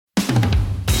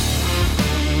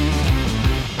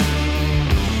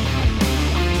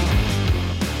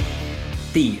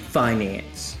the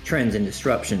Finance Trends and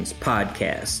Disruptions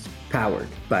podcast, powered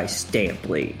by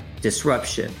Stamply.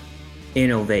 Disruption,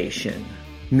 innovation,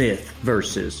 myth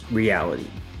versus reality.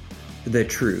 The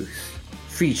truth,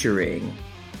 featuring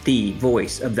the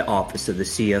voice of the Office of the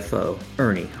CFO,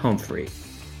 Ernie Humphrey.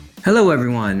 Hello,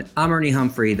 everyone. I'm Ernie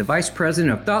Humphrey, the Vice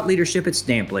President of Thought Leadership at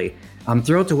Stamply. I'm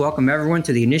thrilled to welcome everyone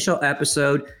to the initial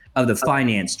episode of the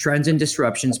Finance Trends and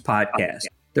Disruptions podcast.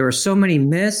 There are so many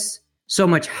myths, so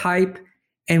much hype,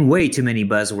 and way too many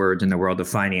buzzwords in the world of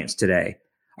finance today.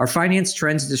 Our Finance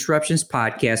Trends and Disruptions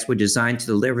podcast was designed to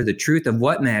deliver the truth of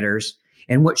what matters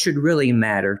and what should really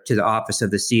matter to the Office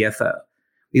of the CFO.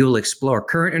 We will explore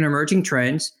current and emerging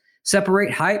trends,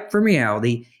 separate hype from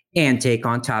reality, and take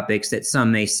on topics that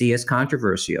some may see as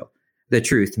controversial. The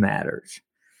truth matters.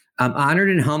 I'm honored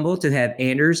and humbled to have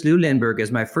Anders Lou Lindberg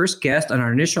as my first guest on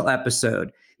our initial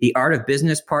episode, The Art of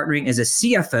Business Partnering as a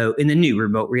CFO in the New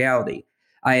Remote Reality.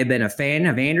 I have been a fan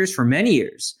of Anders for many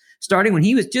years, starting when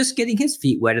he was just getting his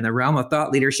feet wet in the realm of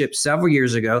thought leadership several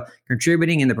years ago,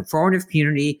 contributing in the performative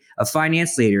community of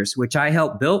finance leaders, which I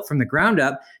helped build from the ground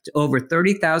up to over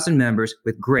 30,000 members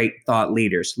with great thought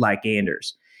leaders like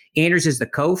Anders. Anders is the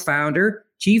co-founder,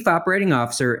 chief operating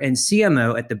officer, and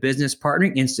CMO at the Business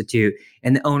Partnering Institute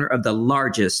and the owner of the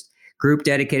largest group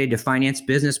dedicated to finance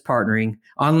business partnering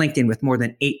on LinkedIn with more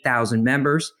than 8,000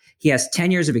 members. He has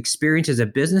 10 years of experience as a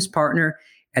business partner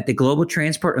at the global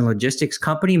transport and logistics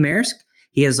company Maersk.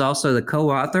 He is also the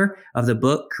co-author of the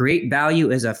book Create Value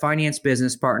as a Finance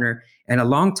Business Partner and a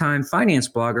longtime finance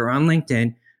blogger on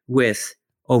LinkedIn with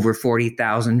over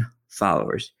 40,000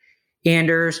 followers.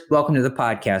 Anders, welcome to the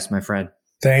podcast, my friend.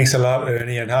 Thanks a lot,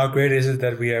 Ernie. And how great is it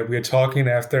that we are talking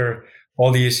after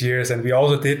all these years? And we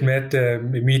also did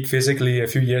meet physically a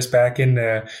few years back in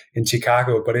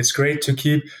Chicago. But it's great to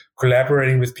keep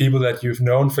collaborating with people that you've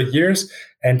known for years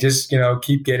and just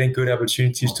keep getting good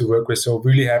opportunities to work with. So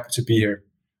really happy to be here.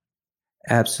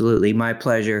 Absolutely, my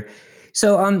pleasure.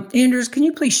 So, Anders, can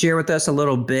you please share with us a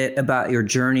little bit about your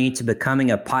journey to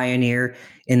becoming a pioneer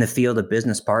in the field of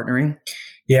business partnering?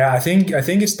 Yeah, I think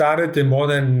it started more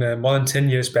than 10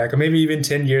 years back, or maybe even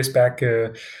 10 years back,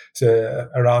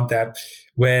 around that,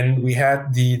 when we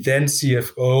had the then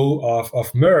CFO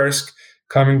of Maersk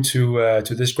coming to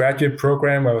this graduate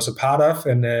program I was a part of,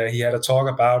 and he had a talk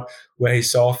about where he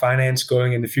saw finance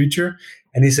going in the future,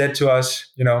 and he said to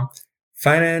us,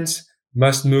 finance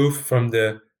must move from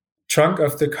the trunk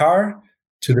of the car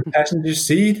to the passenger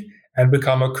seat and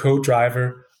become a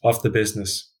co-driver of the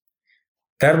business.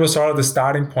 That was sort of the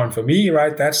starting point for me,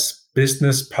 right? That's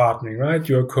business partnering, right?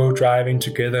 You're co-driving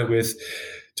together with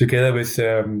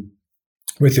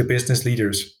your business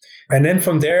leaders. And then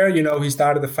from there, we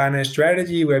started the finance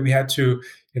strategy where we had to,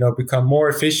 become more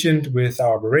efficient with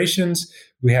our operations.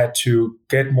 We had to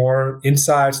get more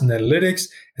insights and analytics,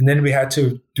 and then we had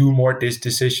to do more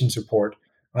decision support,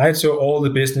 right? So all the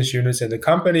business units in the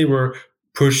company were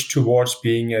pushed towards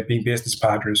being business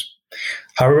partners.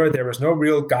 However, there was no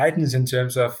real guidance in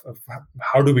terms of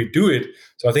how do we do it.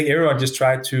 So I think everyone just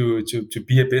tried to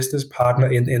be a business partner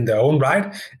in their own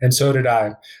right. And so did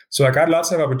I. So I got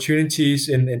lots of opportunities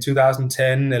in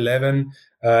 2010, 11,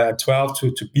 12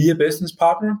 to be a business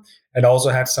partner, and also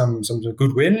had some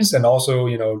good wins. And also,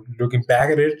 looking back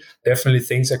at it, definitely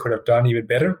things I could have done even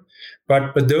better.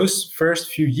 But those first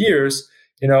few years,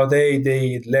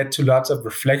 they led to lots of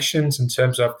reflections in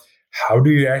terms of how do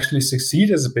you actually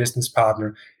succeed as a business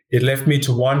partner? It left me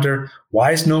to wonder,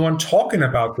 why is no one talking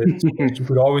about this? You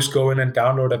could always go in and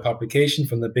download a publication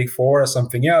from the Big Four or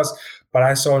something else, but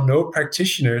I saw no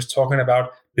practitioners talking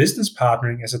about business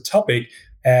partnering as a topic,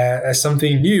 as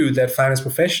something new that finance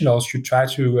professionals should try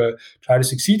to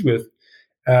succeed with.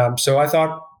 So I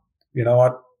thought, you know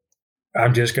what,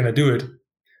 I'm just going to do it.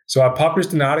 So I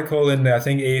published an article in, I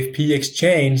think, AFP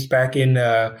Exchange back in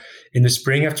the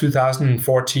spring of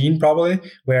 2014, probably,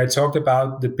 where I talked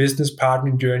about the business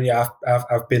partnering journey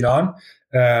I've been on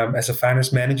as a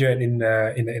finance manager in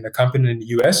a company in the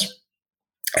US.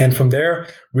 And from there,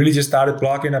 really just started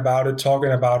blogging about it,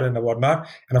 talking about it and whatnot.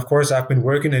 And of course, I've been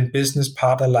working in business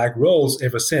partner-like roles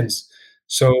ever since.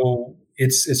 So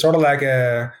it's sort of like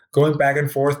going back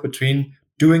and forth between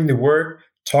doing the work,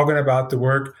 talking about the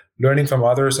work, learning from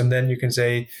others, and then you can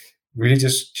say, really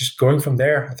just going from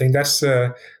there. I think that's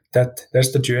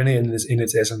the journey in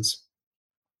its essence.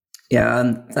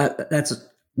 Yeah, that's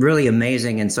really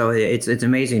amazing, and so it's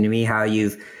amazing to me how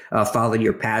you've followed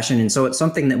your passion, and so it's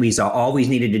something that we always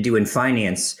needed to do in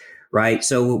finance, right?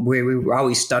 So we were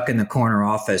always stuck in the corner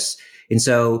office, and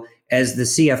so as the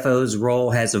CFO's role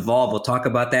has evolved, we'll talk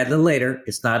about that a little later.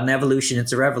 It's not an evolution;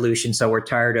 it's a revolution. So we're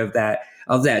tired of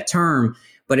that term.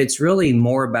 but it's really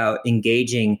more about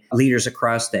engaging leaders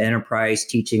across the enterprise,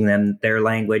 teaching them their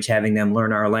language, having them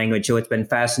learn our language. So it's been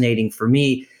fascinating for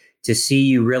me to see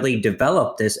you really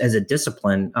develop this as a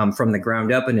discipline from the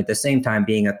ground up, and at the same time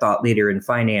being a thought leader in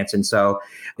finance. And so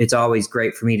it's always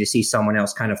great for me to see someone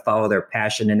else kind of follow their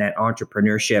passion in that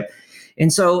entrepreneurship.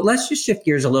 And so let's just shift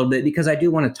gears a little bit, because I do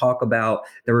want to talk about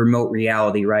the remote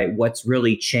reality, right? What's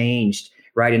really changed,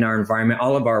 right, in our environment.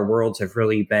 All of our worlds have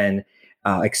really been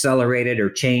accelerated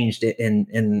or changed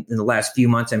in the last few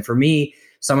months. And for me,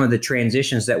 some of the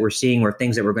transitions that we're seeing were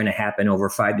things that were going to happen over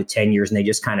 5 to 10 years, and they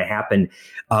just kind of happened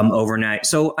overnight.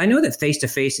 So I know that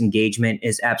face-to-face engagement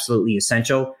is absolutely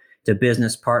essential to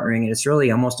business partnering, and it's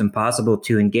really almost impossible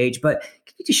to engage. But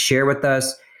can you just share with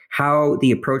us how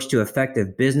the approach to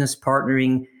effective business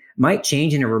partnering might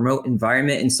change in a remote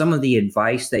environment, and some of the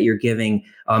advice that you're giving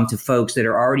to folks that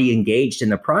are already engaged in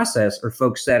the process, or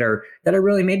folks that are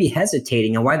really maybe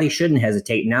hesitating, and why they shouldn't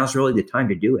hesitate? Now's really the time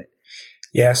to do it.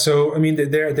 Yeah, so I mean,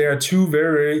 there are two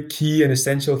very, very key and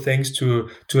essential things to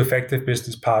effective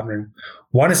business partnering.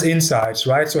 One is insights,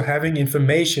 right? So having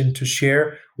information to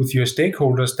share with your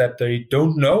stakeholders that they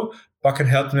don't know, but can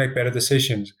help them make better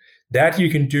decisions. That you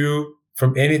can do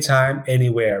from anytime,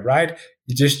 anywhere, right?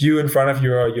 It's just you in front of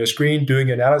your screen doing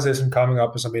analysis and coming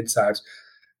up with some insights.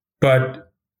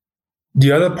 But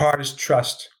the other part is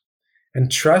trust. And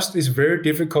trust is very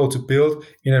difficult to build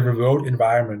in a remote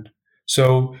environment.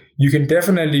 So you can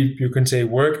definitely, you can say,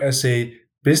 work as a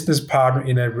business partner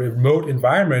in a remote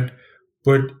environment,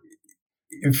 but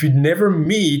if you never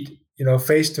meet,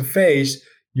 face to face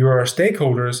your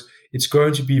stakeholders, it's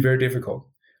going to be very difficult.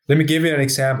 Let me give you an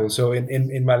example. So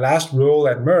in my last role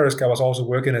at Maersk, I was also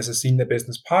working as a senior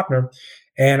business partner,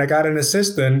 and I got an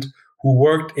assistant who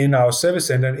worked in our service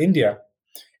center in India.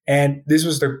 And this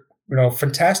was the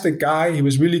fantastic guy. He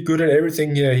was really good at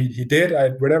everything he did.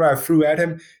 Whatever I threw at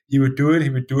him, he would do it. He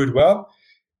would do it well.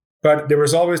 But there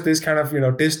was always this kind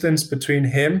of distance between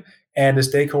him and the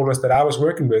stakeholders that I was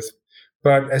working with.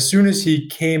 But as soon as he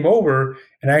came over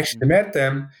and I actually met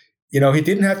them, he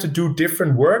didn't have to do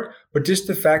different work, but just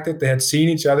the fact that they had seen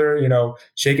each other,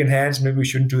 shaking hands. Maybe we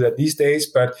shouldn't do that these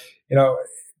days, but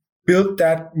built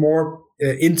that more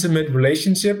intimate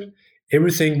relationship.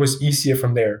 Everything was easier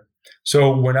from there.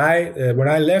 So when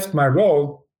I left my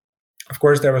role, of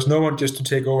course, there was no one just to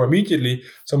take over immediately.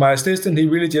 So my assistant, he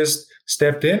really just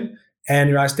stepped in,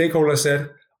 and my stakeholder said,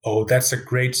 "Oh, that's a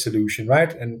great solution,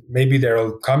 right? And maybe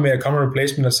there'll come a common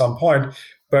replacement at some point."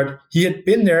 But he had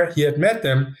been there, he had met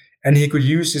them, and he could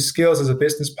use his skills as a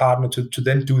business partner to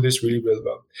then do this really, really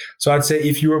well. So I'd say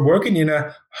if you are working in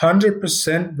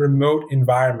 100% remote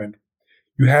environment,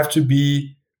 you have to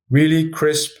be really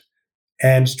crisp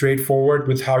and straightforward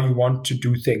with how you want to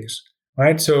do things,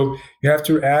 right? So you have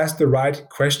to ask the right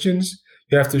questions.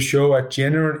 You have to show a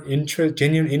genuine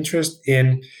interest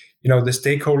in, the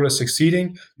stakeholders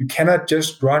succeeding. You cannot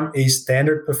just run a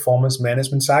standard performance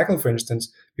management cycle, for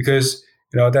instance, because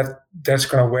that's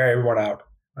going to wear everyone out,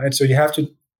 right? So you have to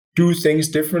do things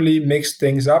differently, mix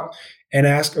things up, and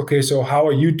ask, okay, so how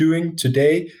are you doing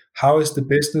today? How is the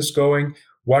business going?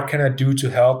 What can I do to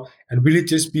help? And really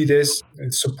just be this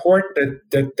support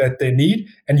that they need.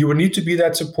 And you will need to be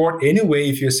that support anyway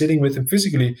if you're sitting with them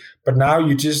physically. But now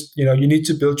you just, you need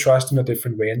to build trust in a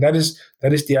different way. And that is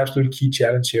the absolute key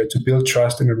challenge here, to build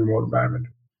trust in a remote environment.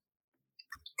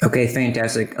 Okay,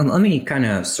 fantastic. Let me kind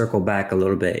of circle back a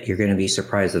little bit. You're going to be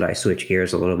surprised that I switch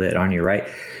gears a little bit on you, right?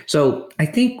 So I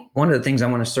think one of the things I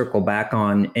want to circle back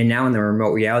on, and now in the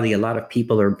remote reality, a lot of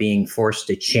people are being forced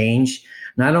to change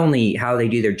not only how they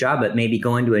do their job, but maybe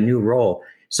go into a new role.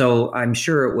 So I'm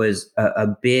sure it was a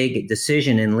big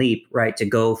decision and leap, right, to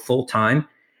go full time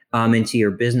into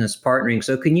your business partnering.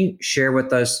 So can you share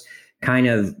with us kind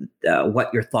of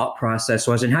what your thought process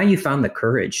was and how you found the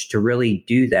courage to really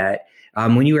do that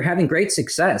when you were having great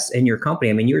success in your company?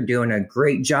 I mean, you were doing a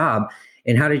great job.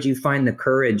 And how did you find the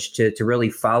courage to really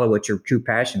follow what your true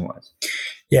passion was?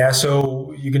 Yeah,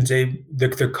 so you can say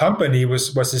the company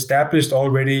was established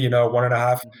already,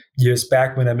 1.5 years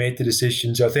back when I made the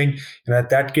decision. So I think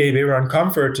that gave everyone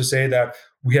comfort to say that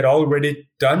we had already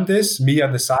done this, me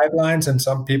on the sidelines and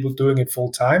some people doing it full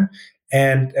time.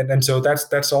 And so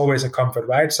that's always a comfort,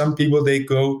 right? Some people, they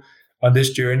go on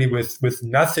this journey with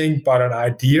nothing but an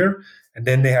idea, and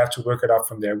then they have to work it up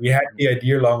from there. We had the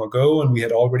idea long ago, and we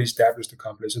had already established the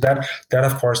company. So that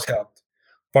of course helped.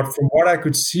 But from what I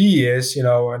could see is,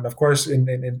 and of course in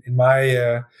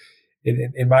my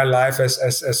in my life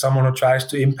as someone who tries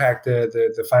to impact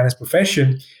the finance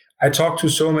profession, I talk to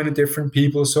so many different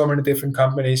people, so many different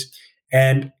companies,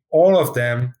 and all of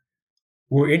them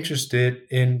were interested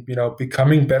in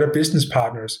becoming better business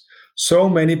partners. so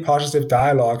many positive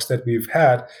dialogues that we've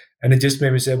had, and it just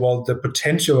made me say, well, the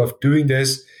potential of doing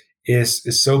this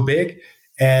is so big.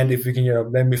 And if we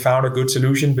can, then we found a good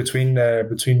solution between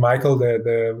Michael,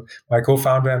 my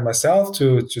co-founder, and myself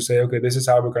to say, okay, this is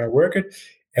how we're going to work it,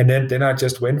 and then I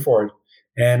just went for it.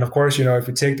 And of course, if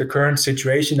you take the current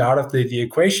situation out of the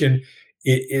equation,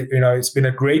 it's been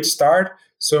a great start.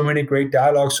 So many great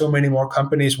dialogues, so many more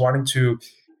companies wanting to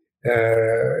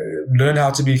learn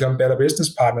how to become better business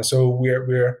partners. So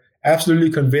we're absolutely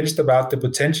convinced about the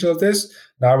potential of this.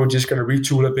 Now we're just going to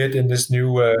retool a bit in this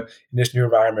new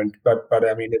environment. But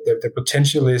I mean, the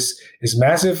potential is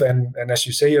massive. And as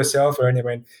you say yourself, Ernie, I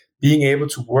mean, being able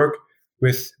to work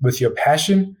with your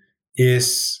passion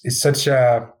is such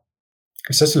a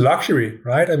it's such a luxury,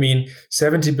 right? I mean,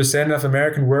 70% of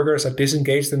American workers are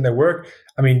disengaged in their work.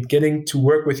 I mean, getting to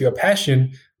work with your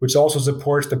passion, which also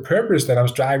supports the purpose that I'm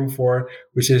striving for,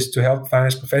 which is to help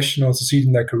finance professionals succeed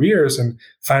in their careers and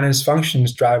finance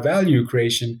functions drive value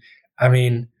creation. I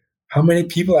mean, how many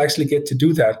people actually get to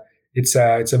do that? It's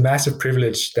a massive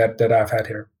privilege that I've had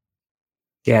here.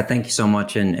 Yeah, thank you so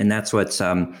much. And that's what's,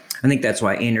 I think that's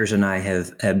why Anders and I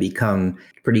have become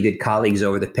pretty good colleagues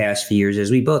over the past few years,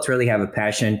 is we both really have a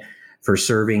passion for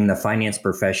serving the finance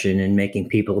profession and making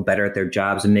people better at their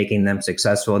jobs and making them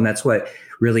successful. And that's what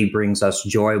really brings us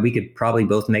joy. We could probably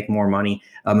both make more money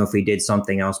if we did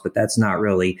something else, but that's not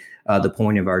really the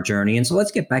point of our journey. And so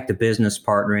let's get back to business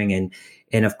partnering.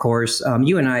 And of course,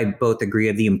 you and I both agree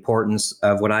of the importance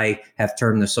of what I have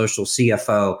termed the social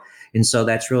CFO. And so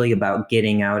that's really about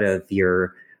getting out of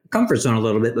your comfort zone a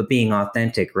little bit, but being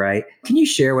authentic, right? Can you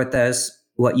share with us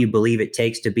what you believe it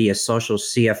takes to be a social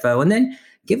CFO? And then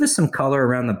give us some color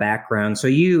around the background. So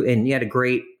you had a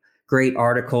great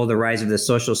article, The Rise of the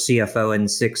Social CFO and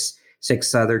six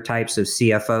other types of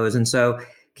CFOs. And so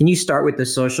can you start with the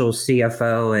social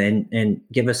CFO and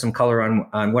give us some color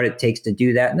on what it takes to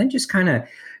do that? And then just kind of,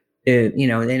 in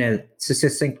a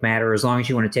succinct matter, as long as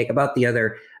you want to take, about the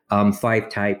other 5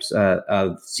 types of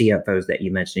CFOs that you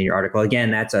mentioned in your article.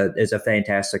 Again, is a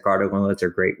fantastic article, and it's a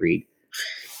great read.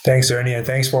 Thanks, Ernie, and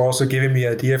thanks for also giving me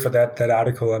an idea for that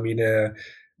article. I mean,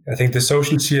 I think the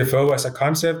social CFO as a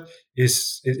concept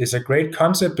is a great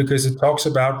concept because it talks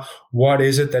about what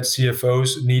is it that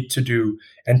CFOs need to do.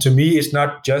 And to me, it's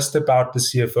not just about the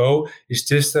CFO; it's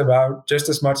just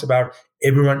as much about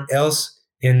everyone else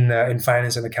in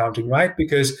finance and accounting, right?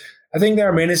 Because I think there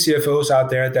are many CFOs out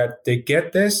there that they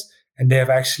get this and they have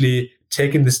actually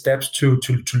taken the steps to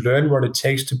learn what it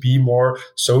takes to be more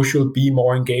social, be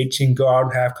more engaging, go out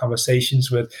and have conversations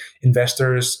with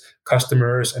investors,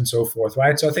 customers, and so forth,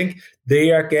 right? So I think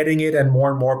they are getting it, and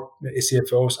more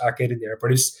CFOs are getting there.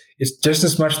 But it's just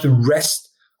as much the rest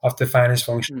of the finance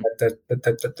function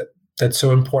that's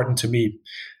so important to me,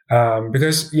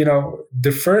 because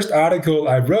the first article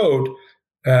I wrote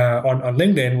on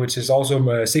LinkedIn, which is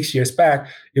also 6 years back,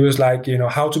 it was like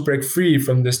how to break free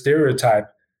from the stereotype.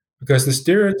 Because the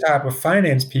stereotype of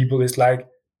finance people is like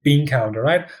bean counter,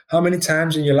 right? How many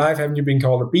times in your life haven't you been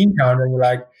called a bean counter? And you're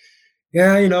like,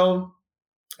 yeah,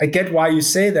 I get why you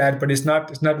say that, but it's not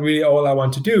really all I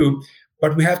want to do.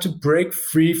 But we have to break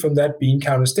free from that bean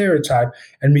counter stereotype.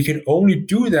 And we can only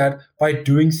do that by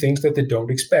doing things that they don't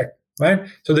expect, right?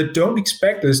 So they don't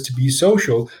expect us to be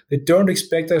social. They don't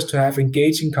expect us to have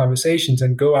engaging conversations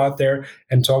and go out there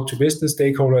and talk to business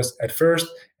stakeholders at first,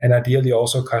 and ideally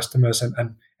also customers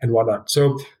and whatnot.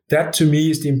 So that to me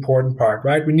is the important part,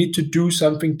 right? We need to do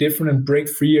something different and break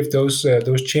free of those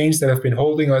chains that have been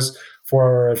holding us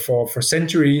for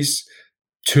centuries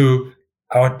to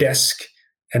our desk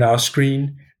and our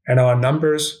screen and our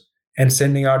numbers and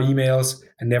sending out emails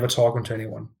and never talking to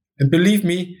anyone. And believe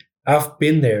me, I've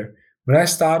been there. When I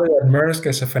started at Maersk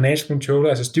as a financial controller,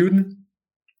 as a student,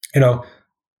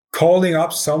 calling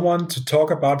up someone to talk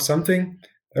about something,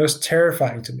 that was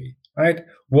terrifying to me, right?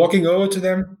 Walking over to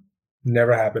them,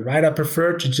 never happened, right? I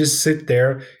prefer to just sit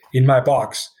there in my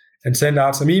box and send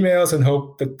out some emails and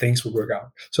hope that things will work out.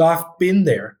 So I've been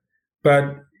there,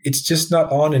 but it's just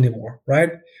not on anymore,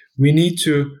 right? We need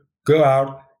to go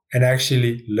out and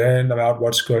actually learn about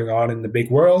what's going on in the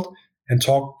big world and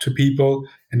talk to people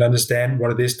and understand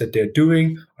what it is that they're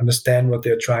doing, understand what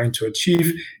they're trying to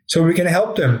achieve, so we can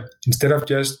help them instead of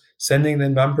just sending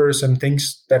them numbers and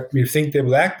things that we think they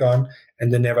will act on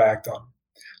and they never act on.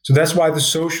 So that's why the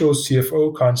social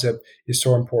CFO concept is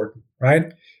so important,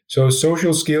 right? So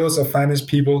social skills of finance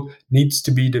people needs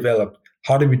to be developed.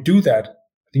 How do we do that?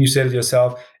 I think you said it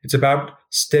yourself. It's about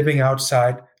stepping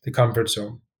outside the comfort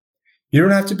zone. You don't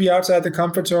have to be outside the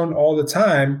comfort zone all the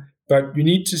time, but you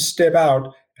need to step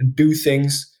out and do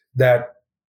things that,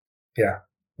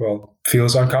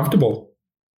 feels uncomfortable.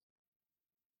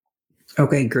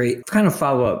 Okay, great. Kind of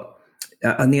follow up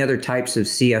on the other types of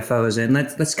CFOs, and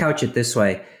let's couch it this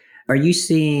way. Are you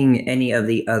seeing any of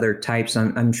the other types?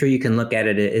 I'm sure you can look at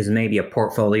it as maybe a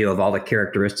portfolio of all the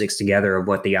characteristics together of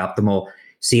what the optimal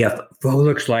CFO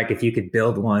looks like if you could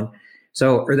build one.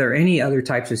 So, are there any other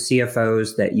types of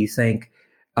CFOs that you think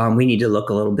we need to look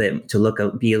a little bit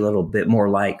be a little bit more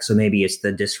like? So maybe it's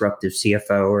the disruptive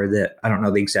CFO or I don't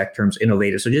know the exact terms,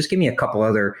 innovative. So just give me a couple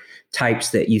other types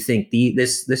that you think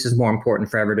this is more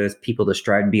important forever to people to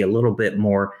strive to be a little bit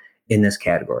more in this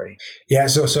category. Yeah,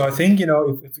 so I think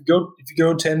if you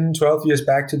go 10, 12 years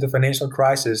back to the financial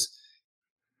crisis,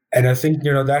 and I think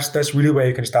that's really where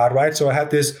you can start, right? So I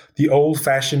had the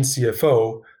old-fashioned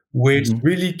CFO, which Mm-hmm.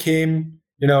 really came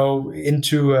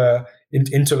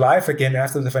into life again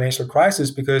after the financial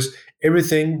crisis because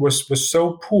everything was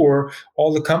so poor,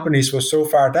 all the companies were so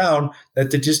far down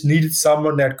that they just needed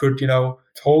someone that could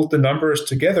hold the numbers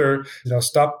together,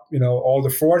 stop all the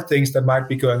fraud things that might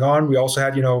be going on. We also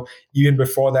had even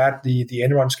before that the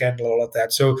Enron scandal, all of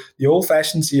that. So the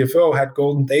old-fashioned CFO had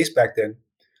golden days back then.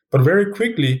 But very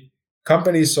quickly,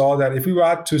 companies saw that if we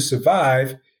want to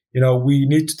survive, we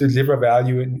need to deliver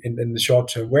value in the short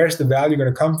term. Where's the value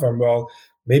going to come from? Well,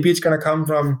 maybe it's going to come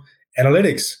from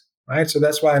analytics, right? So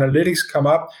that's why analytics come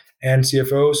up, and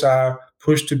CFOs are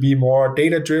pushed to be more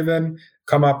data driven,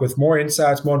 come up with more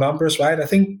insights, more numbers, right? I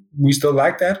think we still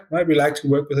like that, right? We like to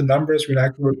work with the numbers, we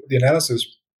like to work with the analysis.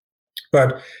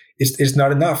 But it's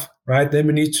not enough, right? Then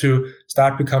we need to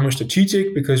start becoming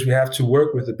strategic because we have to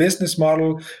work with the business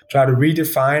model, try to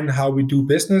redefine how we do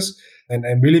business,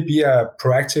 and really be a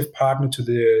proactive partner to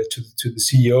the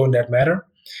CEO in that matter.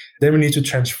 Then we need to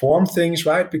transform things,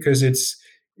 right? Because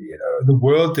the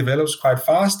world develops quite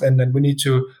fast, and then we need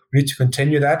to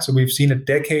continue that. So we've seen a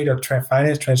decade of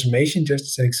finance transformation, just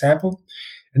as an example.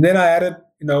 And then I added,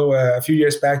 a few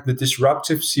years back, the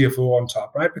disruptive CFO on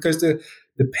top, right? Because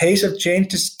the pace of change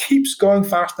just keeps going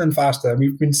faster and faster.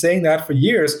 We've been saying that for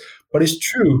years, but it's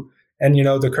true. And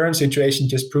the current situation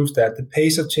just proves that the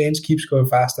pace of change keeps going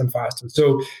faster and faster.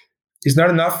 So it's not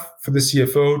enough for the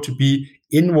CFO to be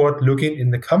inward looking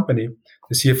in the company.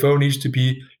 The CFO needs to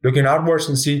be looking outwards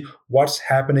and see what's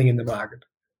happening in the market.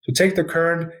 So take the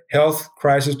current health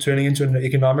crisis turning into an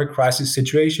economic crisis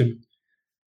situation.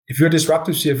 If you're a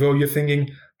disruptive CFO, you're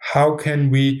thinking, how can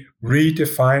we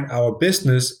redefine our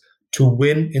business to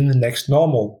win in the next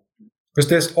normal? Because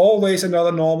there's always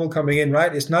another normal coming in,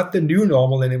 right? It's not the new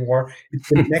normal anymore. It's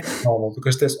the next normal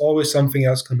because there's always something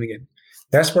else coming in.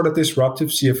 That's what a disruptive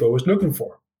CFO is looking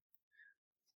for.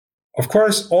 Of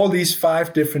course, all these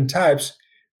 5 different types,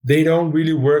 they don't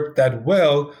really work that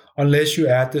well unless you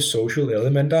add the social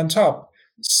element on top.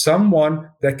 Someone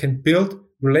that can build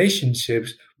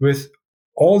relationships with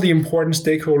all the important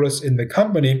stakeholders in the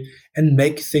company and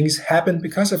make things happen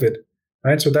because of it.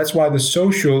 Right? So that's why the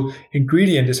social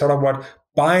ingredient is sort of what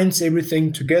binds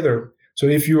everything together. So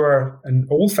if you are an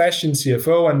old-fashioned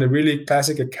CFO and the really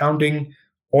classic accounting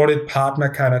audit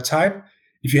partner kind of type,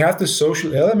 if you have the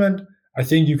social element, I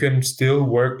think you can still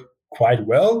work quite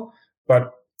well.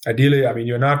 But ideally, I mean,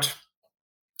 you're not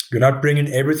bringing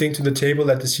everything to the table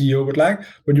that the CEO would like,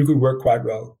 but you could work quite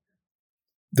well.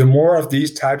 The more of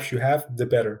these types you have, the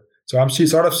better. So I'm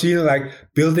sort of seeing like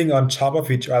building on top of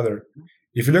each other.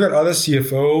 If you look at other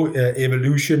CFO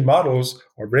evolution models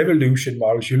or revolution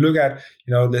models, you look at,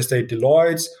 let's say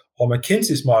Deloitte's or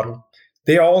McKinsey's model,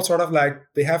 they all sort of like,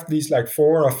 they have these like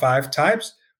 4 or 5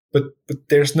 types, but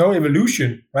there's no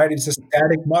evolution, right? It's a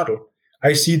static model.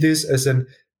 I see this as an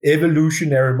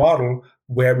evolutionary model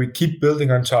where we keep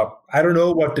building on top. I don't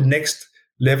know what the next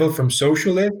level from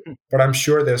social is, but I'm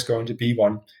sure there's going to be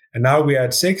one. And now we're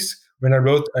at 6. When I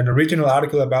wrote an original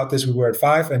article about this, we were at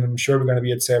 5, and I'm sure we're going to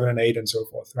be at 7 and 8 and so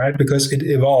forth, right? Because it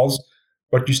evolves,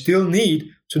 but you still need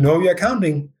to know your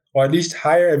accounting, or at least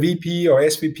hire a VP or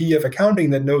SVP of accounting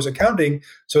that knows accounting,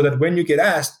 so that when you get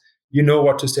asked, you know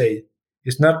what to say.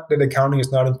 It's not that accounting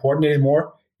is not important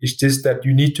anymore. It's just that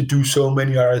you need to do so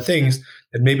many other things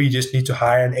that maybe you just need to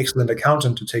hire an excellent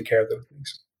accountant to take care of those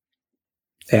things.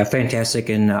 Yeah, fantastic.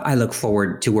 And I look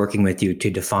forward to working with you to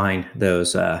define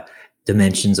those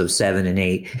dimensions of 7 and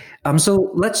 8.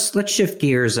 So let's shift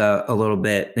gears a little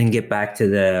bit and get back to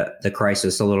the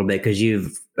crisis a little bit, because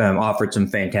you've offered some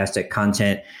fantastic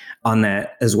content on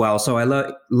that as well. So I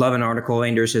love an article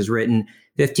Anders has written,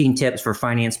 15 tips for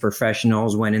finance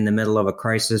professionals when in the middle of a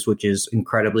crisis, which is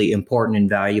incredibly important and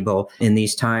valuable in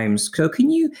these times. So can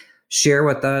you share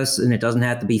with us, and it doesn't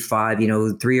have to be 5,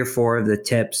 3 or 4 of the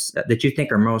tips that you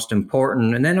think are most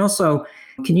important? And then also,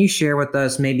 can you share with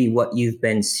us maybe what you've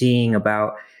been seeing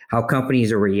about how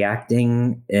companies are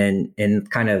reacting, and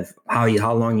kind of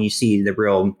how long you see the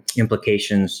real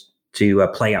implications to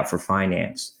play out for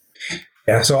finance.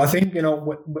 Yeah, so I think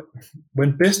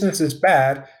when business is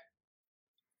bad,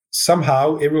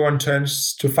 somehow everyone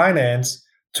turns to finance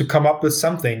to come up with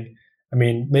something. I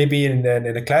mean, maybe in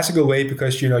a classical way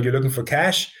because you're looking for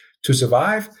cash to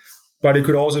survive, but it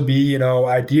could also be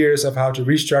ideas of how to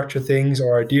restructure things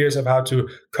or ideas of how to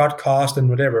cut cost and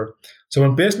whatever. So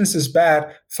when business is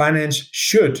bad, finance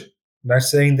should, I'm not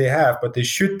saying they have, but they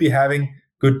should be having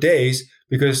good days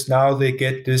because now they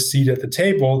get this seat at the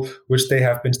table, which they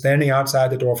have been standing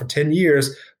outside the door for 10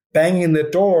 years, banging the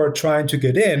door, trying to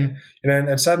get in.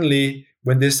 And suddenly,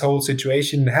 when this whole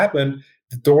situation happened,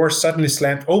 the door suddenly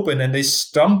slammed open and they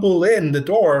stumble in the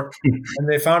door and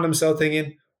they found themselves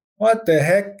thinking, what the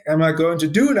heck am I going to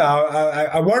do now?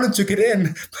 I wanted to get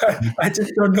in, but I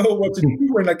just don't know what to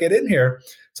do when I get in here.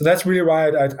 So that's really why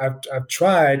I've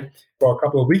tried for a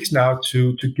couple of weeks now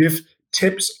to give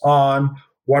tips on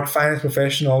what finance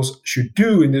professionals should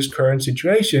do in this current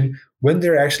situation when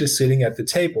they're actually sitting at the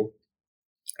table.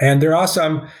 And there are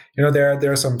some,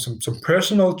 there are some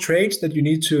personal traits that you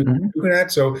need to look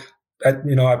at. So,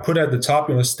 I put at the top,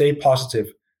 stay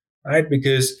positive, right?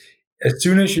 Because as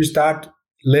soon as you start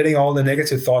letting all the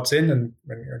negative thoughts in, and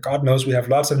God knows we have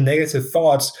lots of negative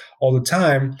thoughts all the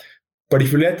time, but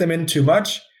if you let them in too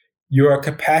much, your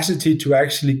capacity to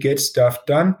actually get stuff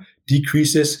done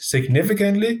decreases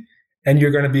significantly. And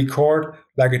you're going to be caught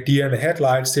like a deer in the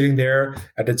headlights sitting there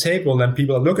at the table, and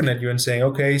people are looking at you and saying,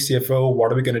 okay, CFO,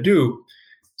 what are we going to do?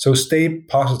 So stay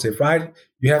positive, right?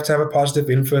 You have to have a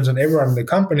positive influence on everyone in the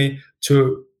company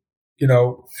to,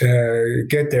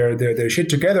 get their shit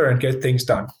together and get things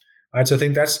done. Right? So I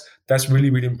think that's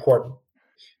really, really important.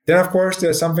 Then, of course,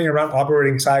 there's something around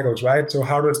operating cycles, right? So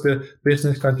how does the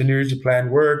business continuity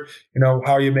plan work?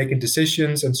 How are you making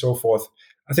decisions and so forth?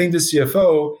 I think the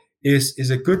CFO is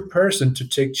a good person to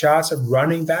take charge of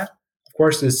running that. Of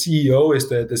course, the CEO is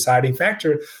the deciding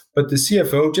factor, but the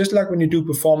CFO, just like when you do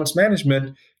performance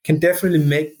management, can definitely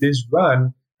make this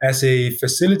run as a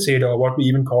facilitator, or what we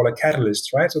even call a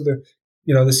catalyst, right? So the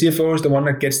CFO is the one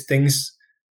that gets things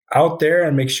out there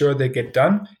and make sure they get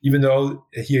done, even though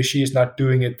he or she is not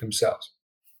doing it themselves.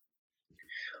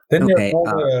 Then there's Okay. all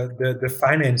the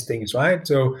finance things, right?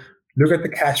 So look at the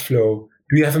cash flow.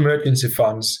 Do you have emergency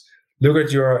funds? Look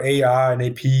at your AR and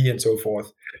AP and so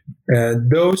forth.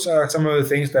 Those are some of the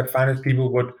things that finance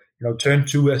people would turn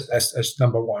to as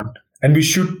number one. And we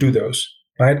should do those,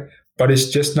 right? But it's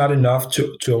just not enough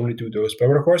to only do those.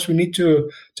 But of course, we need to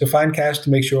find cash to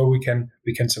make sure we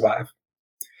can survive.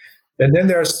 And then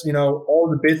there's all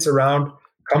the bits around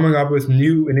coming up with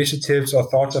new initiatives or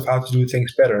thoughts of how to do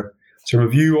things better. So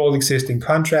review all existing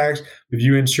contracts,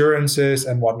 review insurances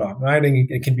and whatnot, right? And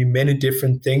it can be many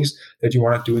different things that you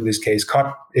want to do in this case.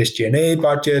 Cut SG&A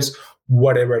budgets,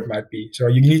 whatever it might be. So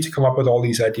you need to come up with all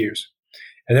these ideas.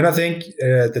 And then I think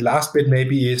the last bit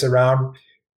maybe is around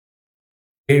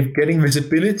getting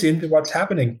visibility into what's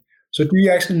happening. So do you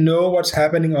actually know what's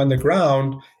happening on the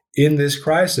ground in this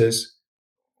crisis?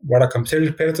 What are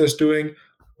competitors doing?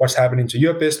 What's happening to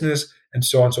your business, and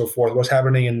so on and so forth? What's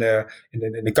happening in the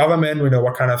government?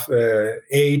 What kind of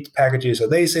aid packages are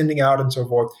they sending out, and so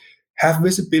forth? Have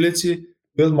visibility,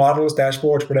 build models,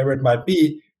 dashboards, whatever it might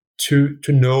be, to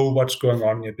know what's going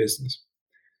on in your business.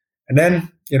 And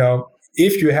then,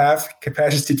 if you have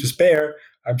capacity to spare,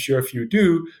 I'm sure if you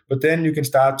do, but then you can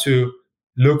start to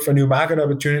look for new market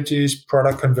opportunities,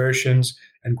 product conversions,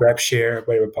 and grab share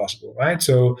wherever possible, right?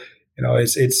 So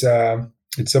it's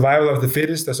survival of the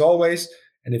fittest as always.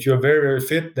 And if you're very, very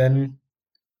fit, then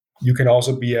you can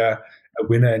also be a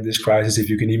winner in this crisis. If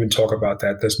you can even talk about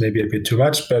that, that's maybe a bit too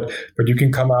much, but you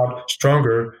can come out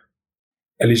stronger,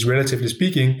 at least relatively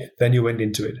speaking, than you went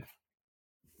into it.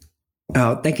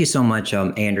 Thank you so much,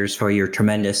 Anders, for your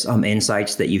tremendous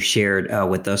insights that you've shared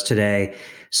with us today.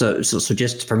 So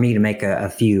just for me to make a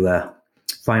few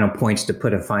final points, to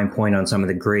put a fine point on some of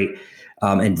the great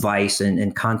advice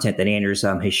and content that Anders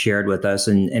has shared with us.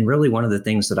 And really one of the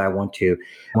things that I want to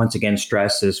once again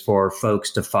stress is for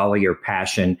folks to follow your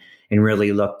passion and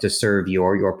really look to serve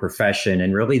your profession,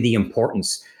 and really the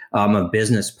importance of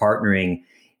business partnering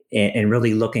and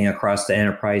really looking across the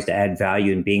enterprise to add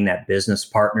value and being that business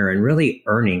partner and really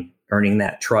earning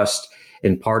that trust.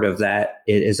 And part of that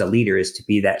as a leader is to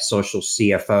be that social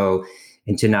CFO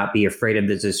and to not be afraid of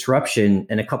the disruption.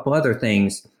 And a couple other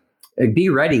things. Be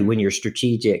ready when the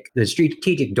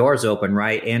strategic doors open,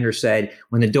 right? Anders said,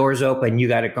 when the doors open, you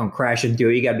got to come crash into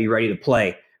it. You got to be ready to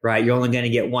play, right? You're only going to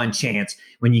get one chance.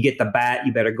 When you get the bat,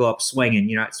 you better go up swinging.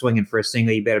 You're not swinging for a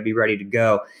single. You better be ready to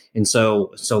go. And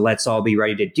so let's all be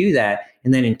ready to do that.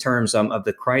 And then in terms of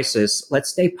the crisis, let's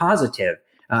stay positive.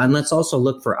 And let's also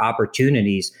look for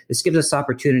opportunities. This gives us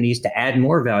opportunities to add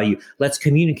more value. Let's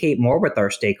communicate more with our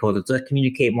stakeholders. Let's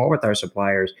communicate more with our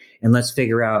suppliers. And let's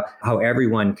figure out how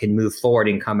everyone can move forward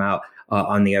and come out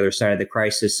on the other side of the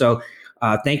crisis. So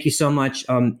thank you so much,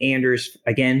 Anders,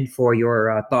 again, for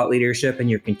your thought leadership and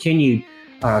your continued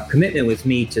commitment with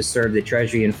me to serve the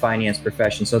treasury and finance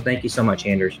profession. So thank you so much,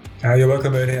 Anders. You're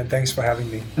welcome, Ernie, and thanks for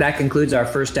having me. That concludes our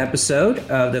first episode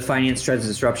of the Finance Trends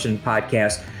and Disruption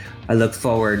podcast. I look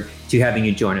forward to having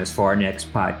you join us for our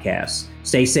next podcast.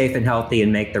 Stay safe and healthy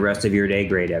and make the rest of your day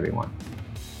great, everyone.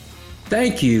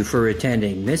 Thank you for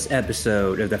attending this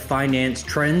episode of the Finance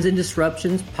Trends and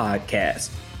Disruptions podcast.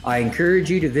 I encourage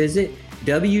you to visit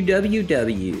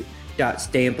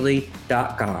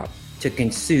www.stampley.com to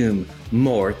consume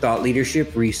more thought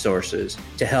leadership resources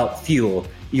to help fuel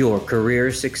your career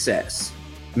success.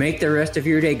 Make the rest of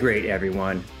your day great,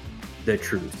 everyone. The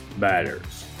truth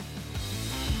matters.